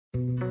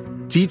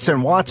Dietz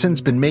and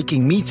Watson's been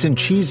making meats and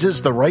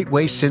cheeses the right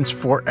way since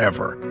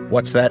forever.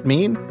 What's that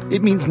mean?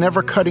 It means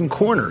never cutting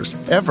corners,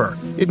 ever.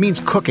 It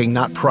means cooking,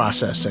 not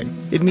processing.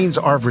 It means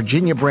our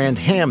Virginia brand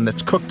ham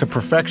that's cooked to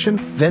perfection,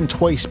 then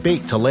twice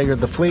baked to layer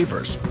the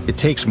flavors. It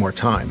takes more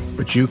time,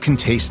 but you can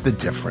taste the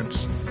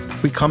difference.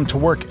 We come to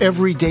work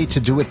every day to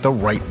do it the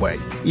right way,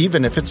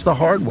 even if it's the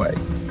hard way.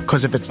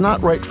 Because if it's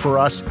not right for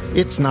us,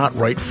 it's not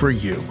right for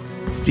you.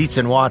 Dietz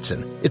and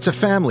Watson, it's a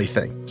family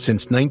thing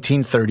since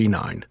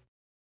 1939.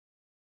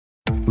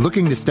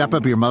 Looking to step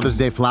up your Mother's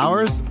Day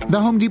flowers? The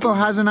Home Depot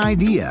has an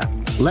idea.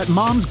 Let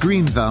Mom's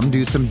Green Thumb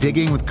do some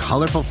digging with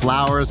colorful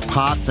flowers,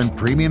 pots, and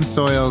premium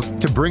soils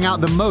to bring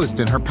out the most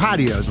in her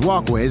patios,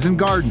 walkways, and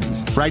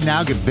gardens. Right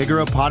now, get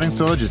Vigoro potting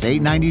soil just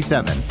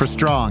 $8.97 for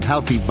strong,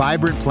 healthy,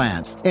 vibrant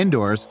plants,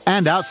 indoors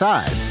and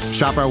outside.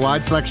 Shop our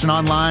wide selection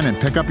online and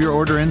pick up your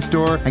order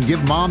in-store and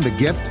give Mom the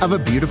gift of a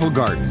beautiful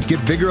garden. Get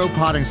Vigoro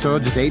potting soil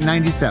just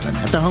 $8.97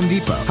 at the Home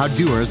Depot. How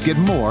doers get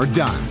more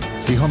done.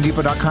 See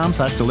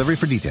homedepot.com/delivery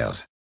for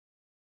details.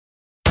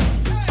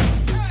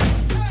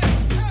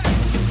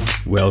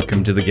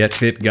 Welcome to the Get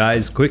Fit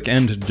Guys, quick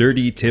and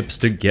dirty tips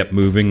to get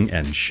moving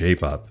and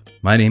shape up.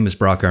 My name is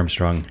Brock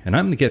Armstrong, and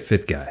I'm the Get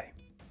Fit Guy.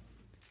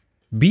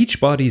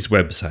 Beachbody's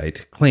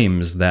website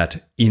claims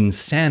that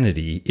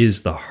Insanity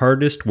is the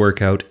hardest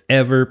workout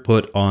ever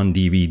put on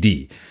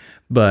DVD.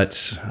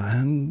 But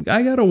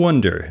I gotta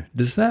wonder,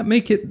 does that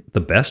make it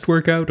the best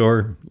workout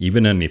or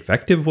even an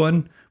effective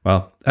one?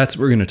 Well, that's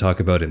what we're going to talk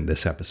about in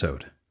this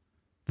episode.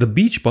 The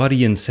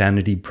Beachbody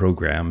Insanity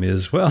program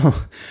is,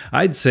 well,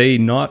 I'd say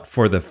not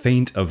for the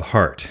faint of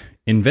heart.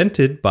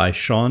 Invented by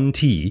Shaun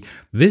T,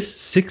 this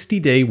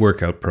 60-day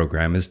workout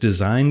program is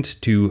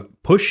designed to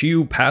push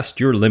you past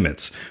your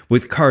limits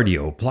with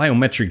cardio,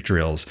 plyometric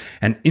drills,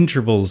 and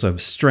intervals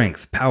of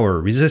strength, power,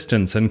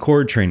 resistance, and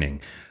core training.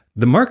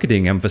 The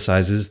marketing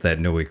emphasizes that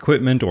no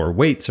equipment or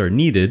weights are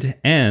needed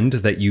and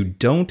that you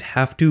don't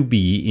have to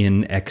be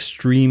in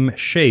extreme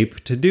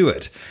shape to do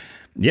it.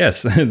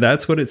 Yes,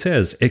 that's what it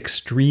says,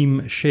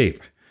 extreme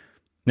shape.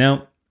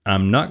 Now,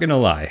 I'm not going to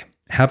lie.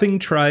 Having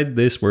tried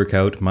this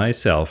workout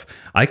myself,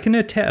 I can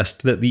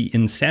attest that the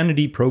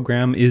Insanity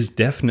program is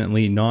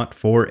definitely not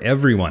for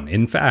everyone.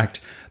 In fact,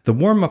 the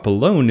warm-up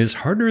alone is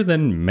harder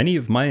than many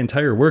of my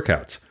entire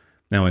workouts.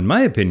 Now, in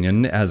my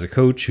opinion, as a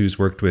coach who's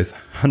worked with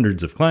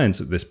hundreds of clients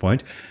at this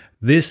point,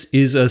 this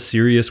is a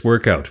serious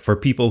workout for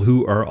people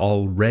who are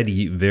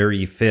already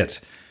very fit.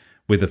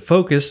 With a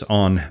focus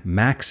on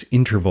max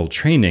interval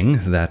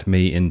training that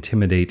may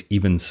intimidate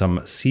even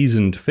some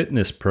seasoned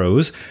fitness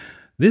pros,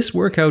 this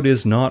workout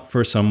is not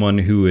for someone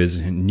who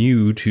is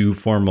new to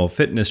formal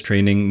fitness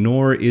training,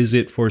 nor is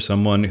it for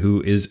someone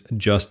who is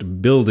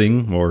just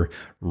building or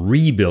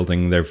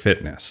rebuilding their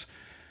fitness.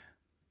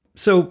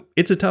 So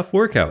it's a tough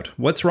workout.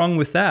 What's wrong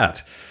with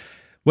that?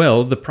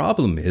 Well, the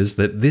problem is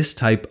that this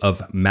type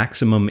of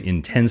maximum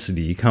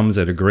intensity comes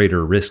at a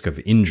greater risk of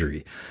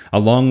injury.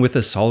 Along with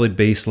a solid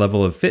base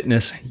level of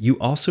fitness, you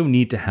also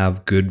need to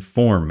have good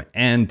form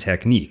and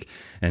technique.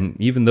 And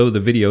even though the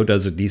video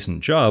does a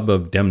decent job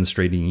of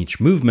demonstrating each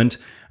movement,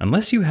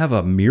 unless you have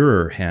a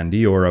mirror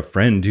handy or a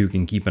friend who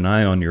can keep an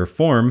eye on your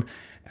form,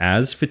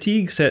 as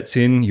fatigue sets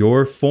in,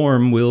 your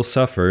form will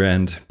suffer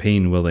and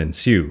pain will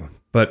ensue.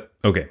 But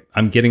okay,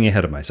 I'm getting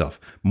ahead of myself.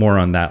 More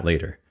on that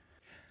later.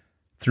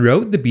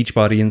 Throughout the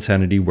Beachbody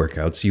Insanity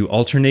workouts, you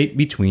alternate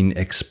between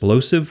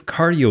explosive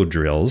cardio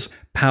drills,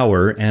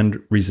 power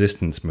and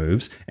resistance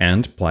moves,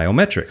 and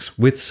plyometrics,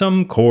 with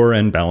some core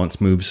and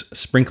balance moves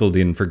sprinkled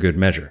in for good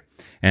measure.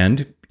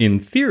 And, in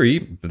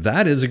theory,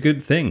 that is a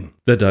good thing.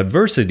 The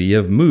diversity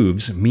of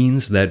moves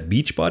means that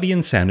Beachbody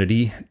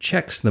Insanity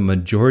checks the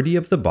majority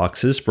of the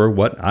boxes for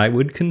what I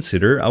would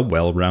consider a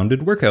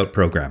well-rounded workout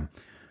program.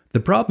 The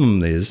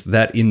problem is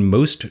that in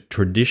most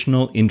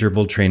traditional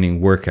interval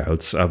training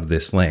workouts of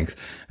this length,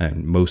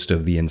 and most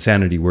of the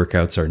Insanity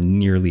workouts are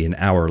nearly an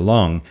hour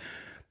long,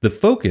 the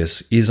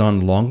focus is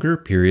on longer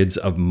periods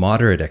of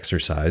moderate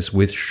exercise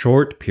with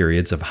short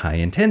periods of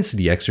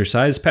high-intensity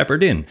exercise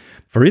peppered in.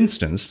 For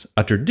instance,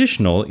 a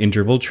traditional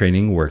interval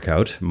training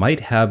workout might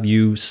have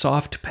you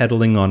soft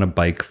pedaling on a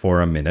bike for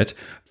a minute,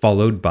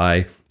 followed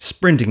by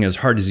sprinting as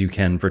hard as you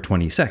can for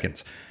 20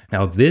 seconds.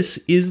 Now, this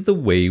is the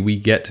way we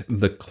get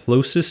the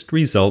closest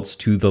results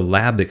to the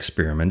lab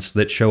experiments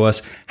that show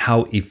us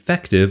how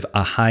effective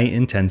a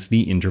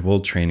high-intensity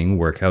interval training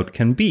workout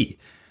can be.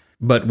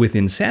 But with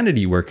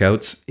Insanity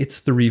workouts, it's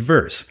the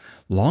reverse.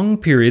 Long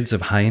periods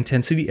of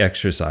high-intensity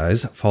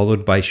exercise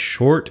followed by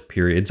short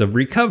periods of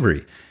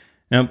recovery.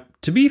 Now,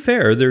 to be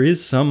fair, there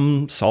is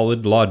some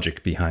solid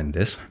logic behind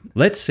this.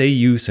 Let's say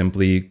you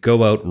simply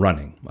go out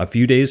running a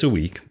few days a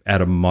week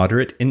at a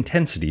moderate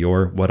intensity,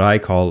 or what I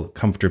call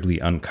comfortably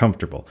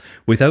uncomfortable,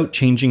 without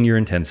changing your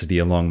intensity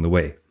along the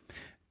way.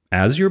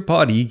 As your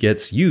body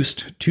gets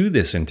used to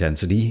this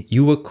intensity,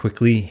 you will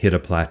quickly hit a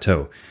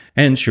plateau.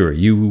 And sure,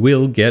 you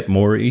will get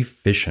more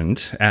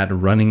efficient at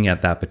running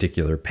at that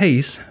particular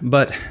pace,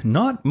 but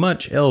not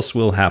much else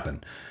will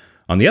happen.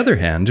 On the other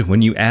hand,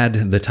 when you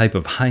add the type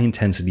of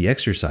high-intensity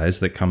exercise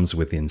that comes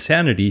with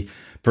Insanity,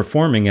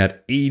 performing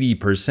at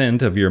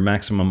 80% of your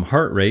maximum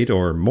heart rate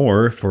or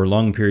more for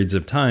long periods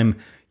of time,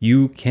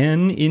 you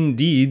can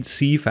indeed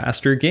see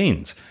faster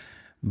gains.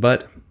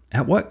 But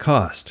at what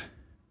cost?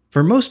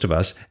 For most of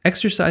us,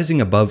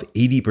 exercising above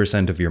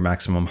 80% of your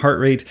maximum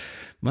heart rate,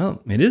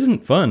 well, it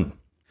isn't fun.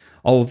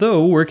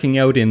 Although working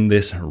out in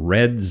this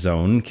red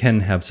zone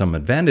can have some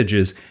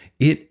advantages,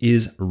 it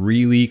is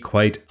really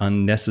quite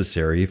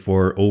unnecessary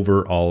for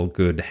overall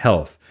good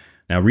health.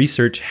 Now,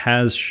 research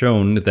has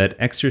shown that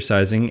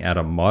exercising at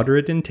a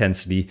moderate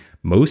intensity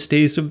most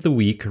days of the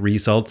week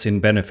results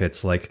in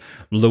benefits like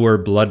lower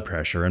blood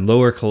pressure and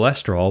lower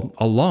cholesterol,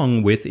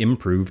 along with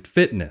improved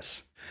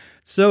fitness.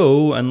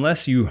 So,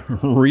 unless you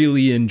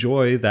really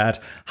enjoy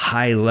that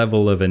high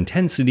level of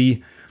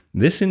intensity,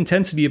 this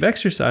intensity of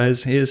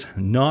exercise is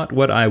not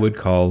what I would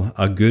call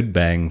a good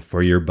bang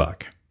for your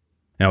buck.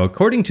 Now,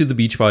 according to the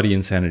Beachbody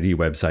Insanity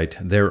website,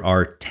 there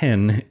are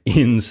 10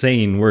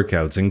 insane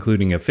workouts,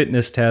 including a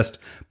fitness test,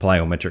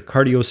 plyometric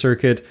cardio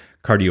circuit,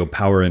 cardio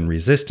power and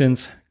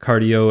resistance,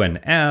 cardio and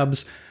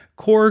abs,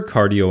 core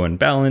cardio and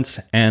balance,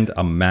 and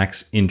a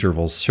max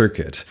interval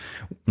circuit.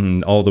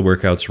 All the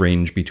workouts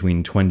range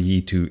between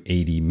 20 to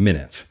 80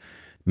 minutes.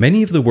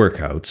 Many of the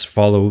workouts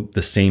follow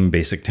the same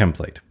basic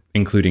template,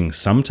 including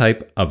some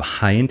type of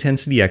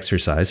high-intensity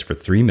exercise for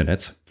 3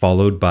 minutes,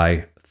 followed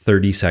by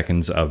 30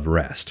 seconds of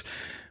rest.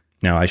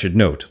 Now, I should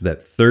note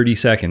that 30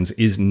 seconds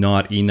is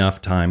not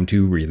enough time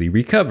to really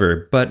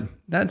recover, but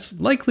that's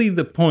likely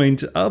the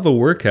point of a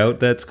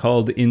workout that's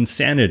called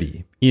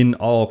Insanity, in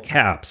all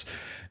caps.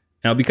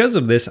 Now, because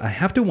of this, I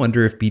have to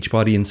wonder if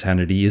Beachbody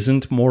Insanity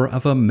isn't more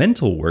of a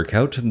mental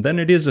workout than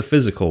it is a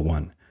physical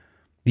one.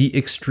 The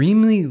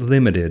extremely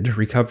limited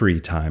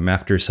recovery time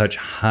after such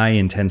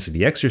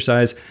high-intensity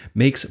exercise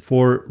makes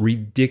for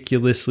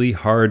ridiculously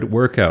hard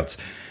workouts.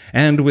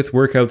 And with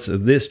workouts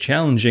this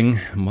challenging,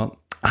 well,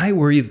 I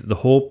worry that the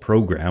whole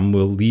program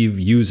will leave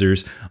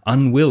users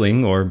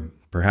unwilling or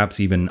perhaps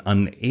even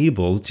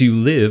unable to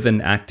live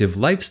an active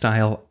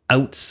lifestyle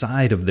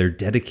outside of their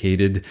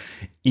dedicated,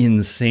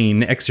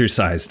 insane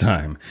exercise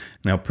time.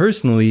 Now,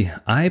 personally,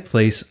 I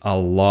place a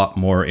lot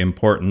more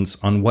importance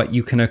on what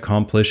you can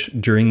accomplish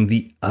during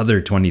the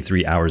other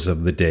 23 hours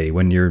of the day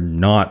when you're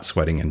not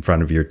sweating in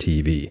front of your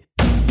TV.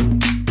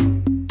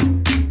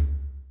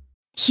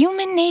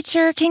 Human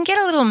nature can get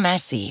a little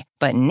messy,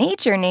 but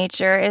nature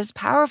is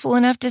powerful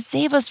enough to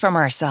save us from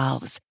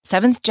ourselves.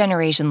 Seventh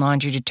Generation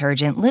Laundry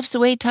Detergent lifts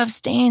away tough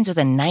stains with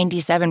a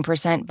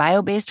 97%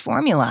 bio-based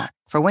formula.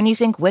 For when you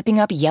think whipping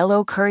up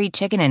yellow curry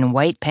chicken in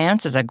white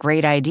pants is a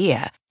great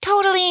idea,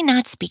 totally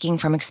not speaking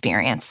from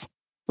experience.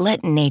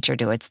 Let nature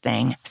do its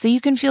thing so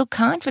you can feel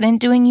confident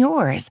doing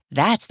yours.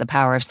 That's the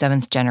power of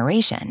Seventh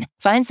Generation.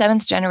 Find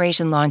Seventh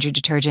Generation Laundry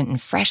Detergent in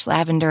fresh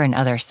lavender and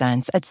other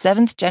scents at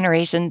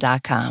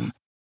seventhgeneration.com.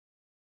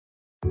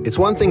 It's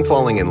one thing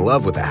falling in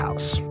love with a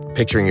house,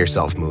 picturing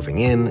yourself moving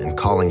in and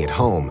calling it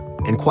home,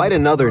 and quite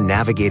another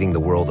navigating the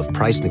world of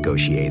price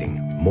negotiating,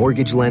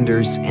 mortgage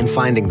lenders, and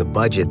finding the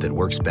budget that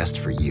works best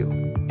for you.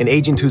 An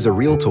agent who's a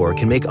Realtor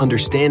can make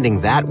understanding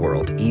that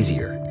world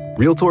easier.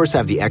 Realtors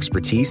have the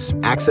expertise,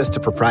 access to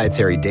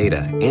proprietary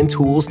data, and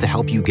tools to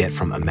help you get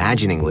from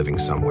imagining living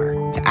somewhere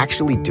to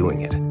actually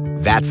doing it.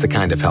 That's the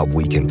kind of help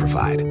we can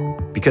provide.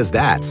 Because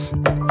that's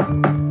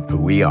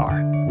who we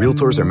are.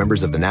 Realtors are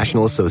members of the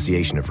National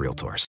Association of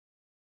Realtors.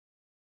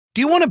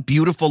 Do you want a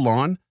beautiful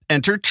lawn?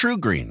 Enter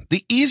TruGreen,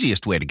 the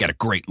easiest way to get a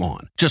great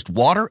lawn. Just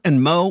water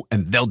and mow,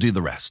 and they'll do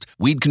the rest.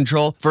 Weed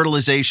control,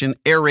 fertilization,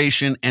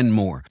 aeration, and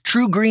more.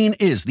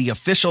 TruGreen is the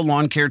official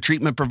lawn care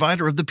treatment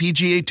provider of the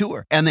PGA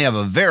Tour, and they have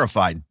a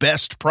verified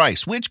best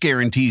price, which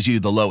guarantees you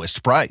the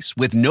lowest price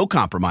with no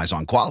compromise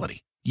on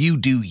quality. You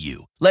do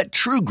you. Let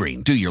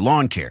TruGreen do your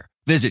lawn care.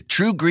 Visit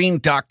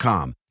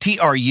TruGreen.com,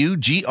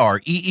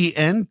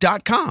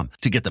 TruGreen.com,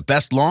 to get the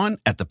best lawn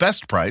at the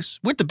best price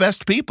with the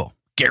best people.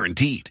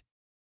 Guaranteed.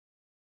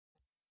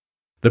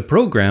 The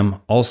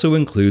program also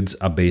includes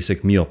a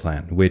basic meal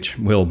plan, which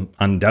will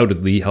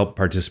undoubtedly help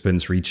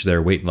participants reach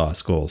their weight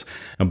loss goals.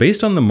 Now,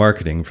 based on the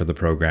marketing for the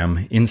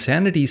program,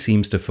 Insanity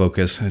seems to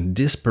focus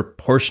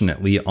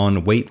disproportionately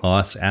on weight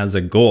loss as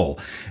a goal,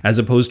 as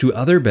opposed to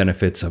other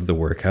benefits of the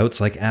workouts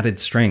like added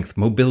strength,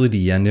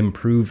 mobility, and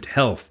improved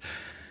health.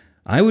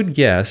 I would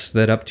guess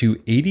that up to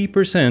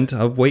 80%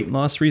 of weight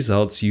loss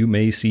results you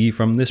may see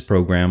from this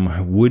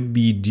program would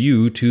be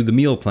due to the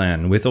meal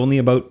plan, with only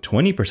about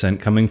 20%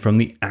 coming from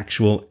the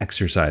actual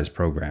exercise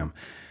program.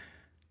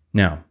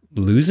 Now,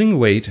 losing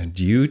weight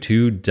due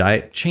to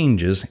diet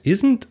changes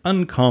isn't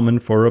uncommon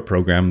for a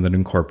program that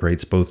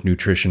incorporates both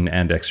nutrition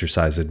and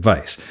exercise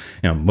advice.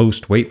 Now,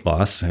 most weight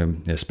loss,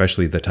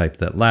 especially the type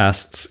that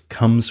lasts,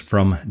 comes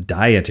from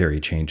dietary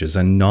changes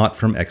and not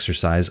from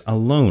exercise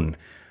alone.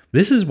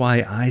 This is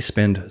why I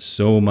spend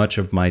so much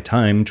of my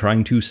time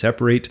trying to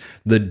separate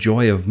the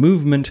joy of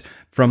movement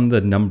from the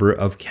number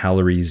of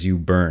calories you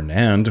burn,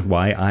 and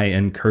why I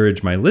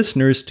encourage my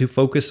listeners to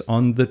focus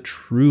on the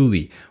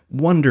truly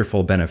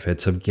wonderful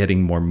benefits of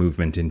getting more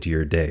movement into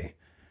your day.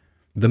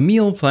 The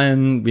meal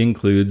plan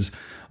includes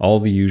all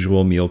the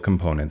usual meal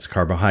components: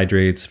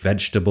 carbohydrates,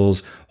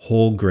 vegetables,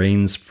 whole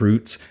grains,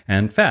 fruits,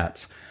 and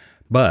fats.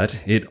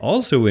 But it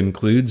also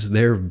includes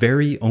their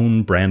very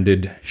own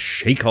branded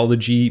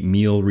Shakeology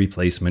meal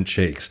replacement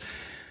shakes.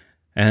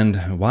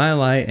 And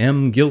while I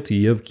am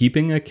guilty of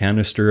keeping a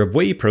canister of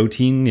whey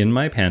protein in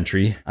my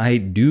pantry, I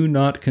do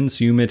not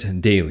consume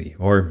it daily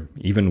or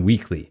even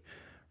weekly.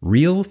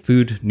 Real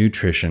food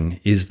nutrition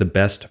is the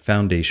best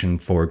foundation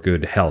for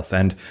good health,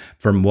 and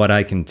from what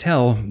I can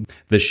tell,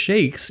 the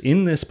shakes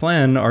in this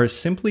plan are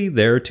simply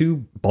there to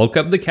bulk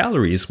up the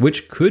calories,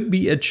 which could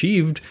be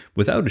achieved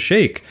without a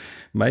shake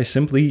by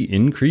simply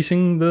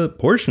increasing the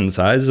portion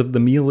size of the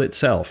meal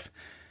itself.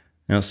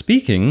 Now,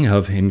 speaking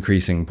of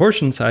increasing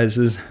portion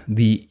sizes,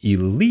 the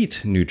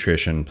Elite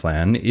Nutrition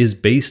Plan is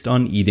based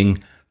on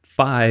eating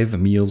 5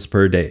 meals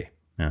per day.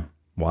 Now,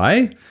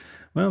 why?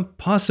 Well,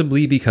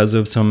 possibly because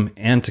of some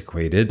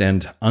antiquated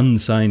and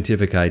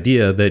unscientific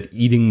idea that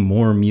eating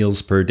more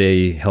meals per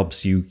day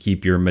helps you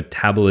keep your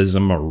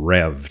metabolism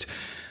revved.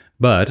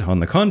 But on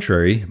the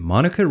contrary,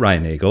 Monica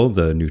Reinagel,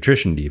 the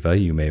nutrition diva,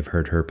 you may have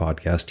heard her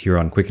podcast here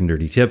on Quick and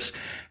Dirty Tips,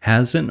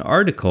 has an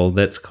article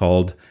that's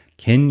called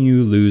 "Can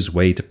You Lose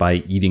Weight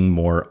by Eating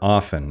More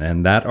Often?"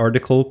 And that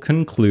article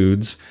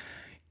concludes,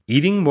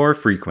 eating more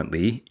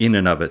frequently in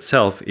and of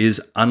itself is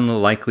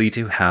unlikely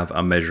to have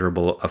a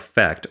measurable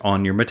effect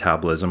on your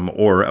metabolism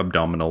or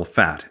abdominal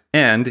fat.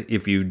 And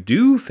if you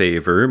do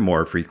favor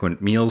more frequent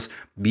meals,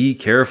 be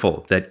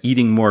careful that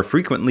eating more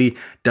frequently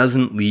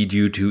doesn't lead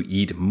you to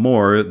eat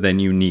more than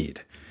you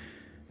need.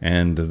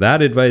 And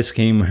that advice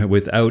came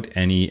without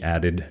any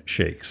added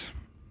shakes.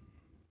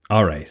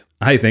 All right,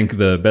 I think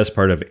the best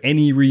part of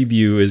any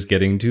review is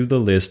getting to the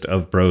list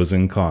of pros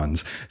and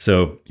cons.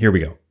 So here we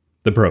go.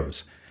 The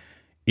pros.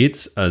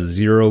 It's a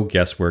zero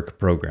guesswork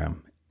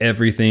program.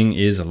 Everything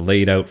is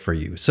laid out for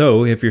you.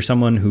 So if you're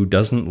someone who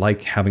doesn't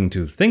like having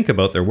to think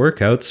about their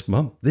workouts,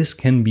 well, this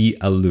can be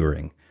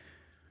alluring.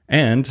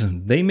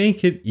 And they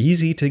make it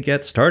easy to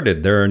get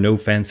started. There are no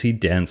fancy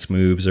dance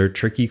moves or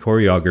tricky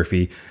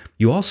choreography.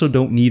 You also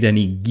don't need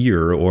any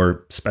gear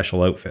or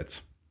special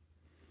outfits.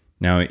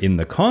 Now, in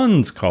the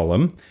cons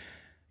column,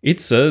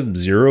 it's a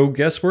zero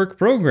guesswork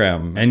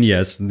program. And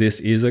yes,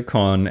 this is a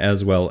con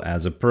as well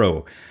as a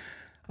pro.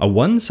 A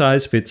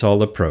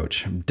one-size-fits-all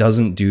approach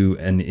doesn't do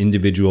an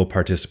individual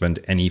participant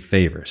any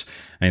favors,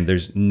 and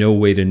there's no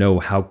way to know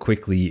how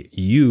quickly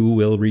you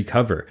will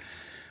recover,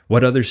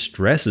 what other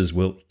stresses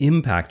will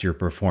impact your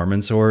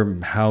performance, or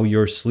how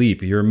your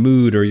sleep, your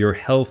mood, or your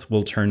health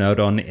will turn out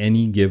on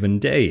any given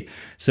day.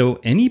 So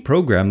any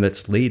program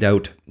that's laid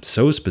out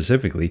so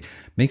specifically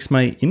makes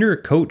my inner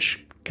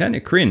coach kind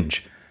of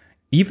cringe.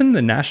 Even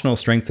the National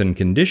Strength and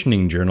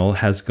Conditioning Journal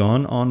has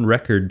gone on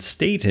record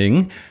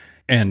stating,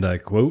 and I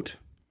quote,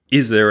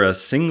 "Is there a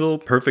single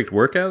perfect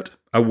workout?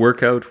 A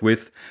workout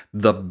with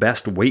the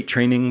best weight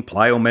training,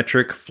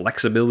 plyometric,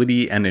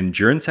 flexibility, and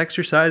endurance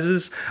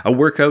exercises? A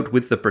workout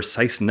with the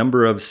precise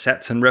number of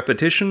sets and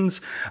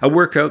repetitions? A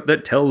workout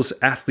that tells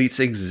athletes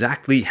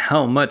exactly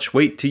how much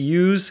weight to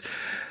use?"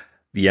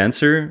 The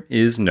answer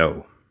is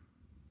no.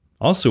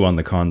 Also on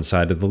the con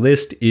side of the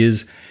list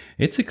is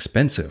it's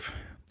expensive.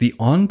 The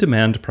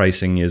on-demand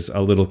pricing is a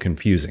little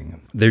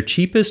confusing. Their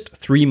cheapest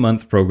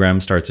 3-month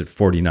program starts at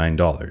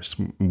 $49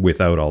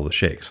 without all the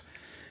shakes.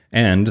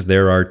 And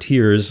there are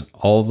tiers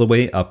all the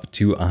way up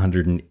to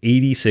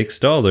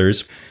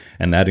 $186,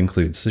 and that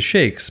includes the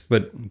shakes,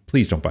 but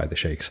please don't buy the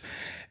shakes.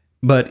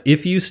 But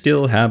if you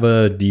still have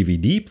a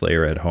DVD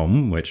player at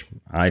home, which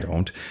I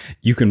don't,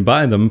 you can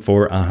buy them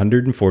for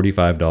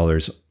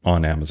 $145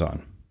 on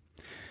Amazon.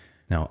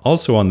 Now,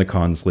 also on the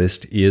cons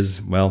list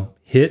is, well,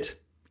 HIIT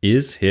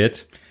is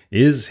HIIT.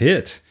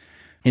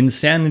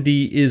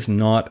 Insanity is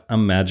not a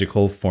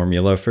magical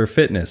formula for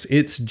fitness.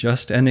 It's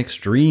just an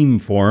extreme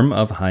form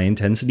of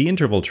high-intensity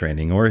interval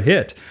training, or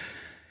HIIT.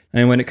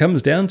 And when it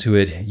comes down to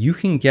it, you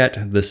can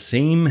get the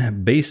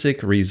same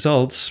basic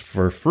results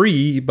for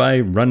free by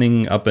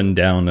running up and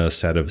down a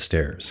set of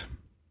stairs.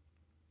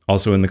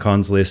 Also in the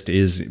cons list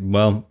is,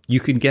 well,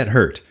 you could get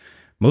hurt.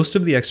 Most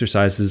of the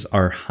exercises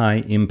are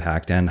high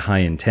impact and high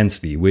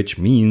intensity, which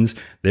means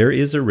there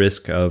is a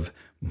risk of,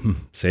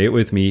 say it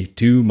with me,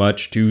 too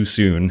much too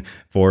soon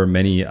for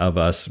many of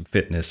us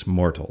fitness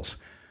mortals.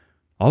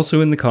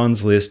 Also in the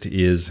cons list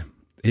is,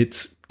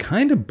 it's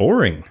kind of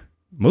boring.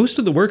 Most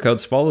of the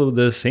workouts follow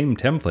the same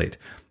template.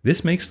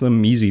 This makes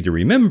them easy to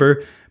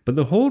remember, but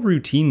the whole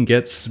routine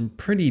gets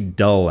pretty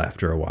dull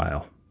after a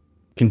while.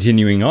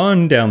 Continuing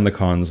on down the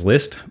cons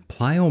list,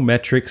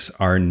 plyometrics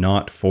are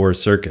not for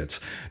circuits.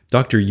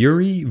 Dr.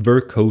 Yuri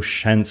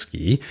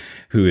Verkhoshansky,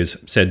 who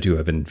is said to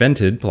have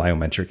invented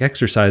plyometric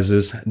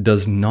exercises,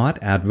 does not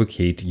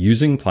advocate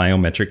using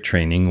plyometric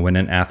training when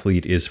an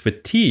athlete is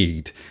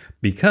fatigued,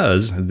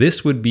 because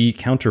this would be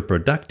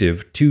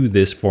counterproductive to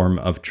this form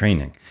of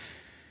training.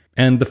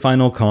 And the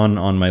final con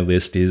on my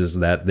list is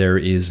that there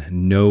is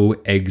no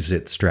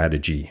exit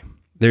strategy.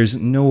 There's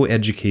no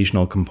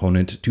educational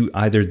component to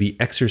either the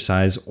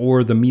exercise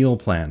or the meal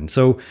plan.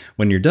 So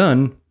when you're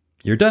done,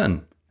 you're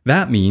done.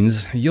 That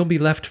means you'll be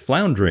left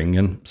floundering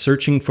and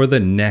searching for the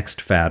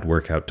next fad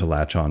workout to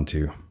latch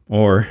onto.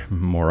 Or,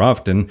 more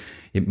often,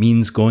 it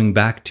means going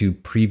back to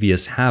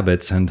previous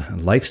habits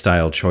and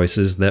lifestyle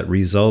choices that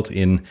result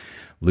in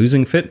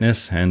losing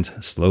fitness and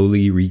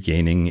slowly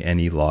regaining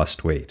any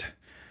lost weight.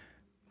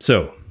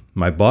 So,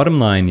 my bottom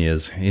line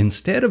is,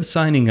 instead of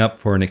signing up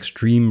for an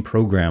extreme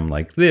program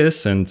like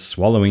this and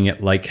swallowing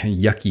it like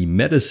yucky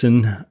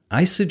medicine,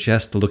 I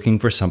suggest looking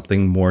for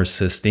something more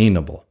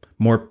sustainable,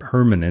 more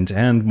permanent,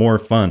 and more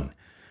fun.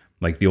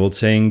 Like the old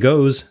saying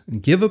goes,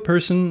 give a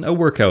person a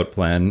workout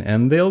plan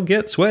and they'll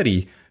get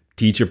sweaty.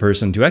 Teach a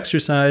person to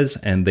exercise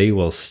and they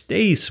will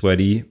stay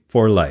sweaty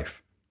for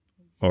life.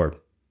 Or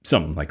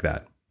something like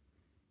that.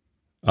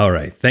 All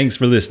right, thanks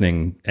for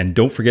listening. And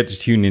don't forget to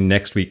tune in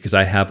next week because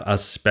I have a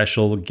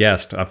special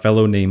guest, a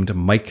fellow named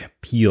Mike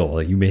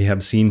Peel. You may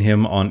have seen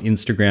him on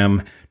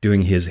Instagram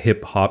doing his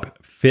hip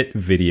hop fit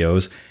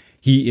videos.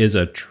 He is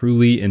a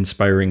truly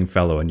inspiring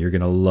fellow and you're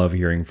going to love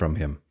hearing from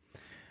him.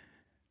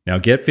 Now,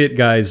 Get Fit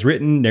Guy is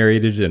written,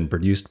 narrated, and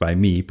produced by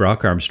me,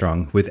 Brock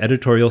Armstrong, with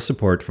editorial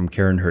support from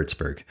Karen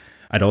Hertzberg.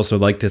 I'd also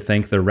like to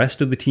thank the rest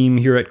of the team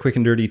here at Quick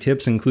and Dirty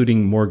Tips,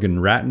 including Morgan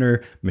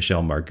Ratner,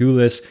 Michelle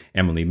Margulis,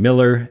 Emily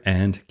Miller,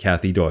 and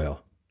Kathy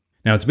Doyle.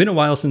 Now, it's been a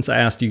while since I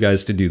asked you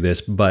guys to do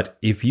this, but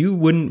if you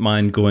wouldn't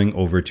mind going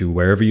over to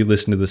wherever you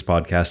listen to this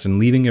podcast and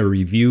leaving a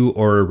review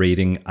or a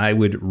rating, I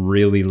would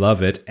really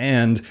love it.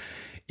 And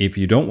if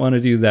you don't want to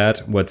do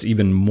that, what's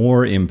even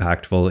more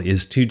impactful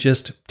is to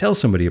just tell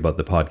somebody about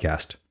the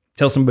podcast.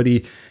 Tell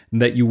somebody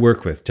that you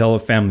work with. Tell a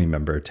family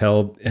member.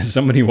 Tell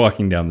somebody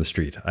walking down the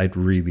street. I'd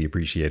really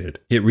appreciate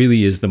it. It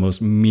really is the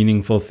most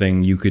meaningful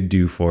thing you could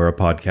do for a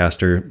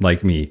podcaster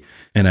like me,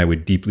 and I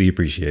would deeply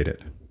appreciate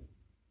it.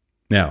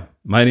 Now,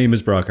 my name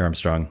is Brock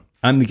Armstrong.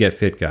 I'm the Get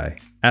Fit Guy,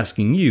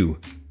 asking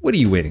you, what are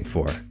you waiting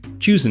for?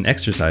 Choose an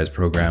exercise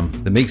program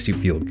that makes you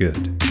feel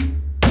good.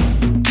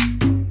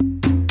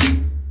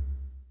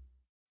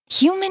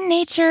 Human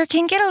nature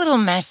can get a little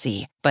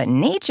messy, but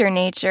nature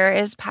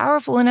is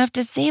powerful enough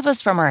to save us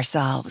from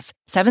ourselves.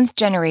 Seventh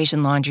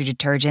Generation Laundry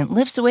Detergent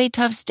lifts away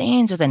tough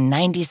stains with a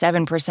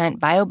 97%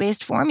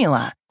 bio-based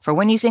formula. For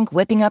when you think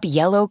whipping up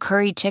yellow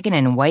curry chicken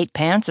in white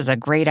pants is a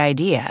great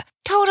idea.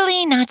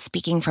 Totally not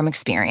speaking from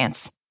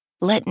experience.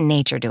 Let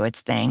nature do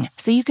its thing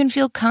so you can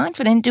feel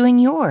confident doing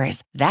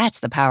yours. That's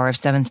the power of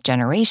Seventh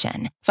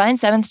Generation. Find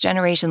Seventh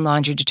Generation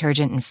Laundry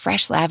Detergent in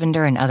fresh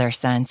lavender and other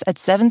scents at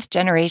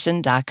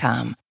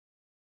seventhgeneration.com.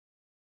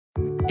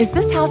 Is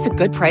this house a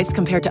good price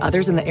compared to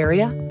others in the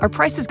area? Are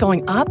prices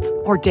going up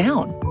or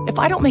down? If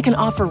I don't make an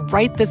offer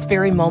right this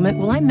very moment,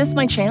 will I miss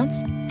my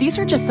chance? These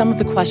are just some of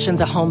the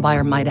questions a home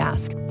buyer might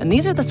ask. And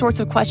these are the sorts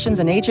of questions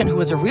an agent who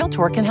is a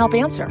Realtor can help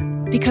answer.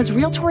 Because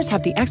Realtors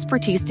have the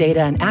expertise,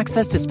 data, and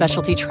access to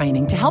specialty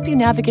training to help you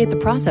navigate the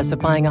process of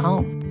buying a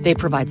home. They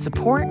provide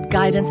support,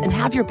 guidance, and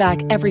have your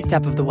back every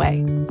step of the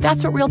way.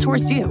 That's what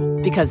Realtors do,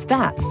 because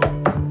that's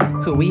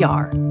who we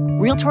are.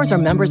 Realtors are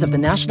members of the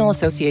National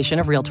Association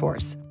of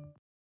Realtors.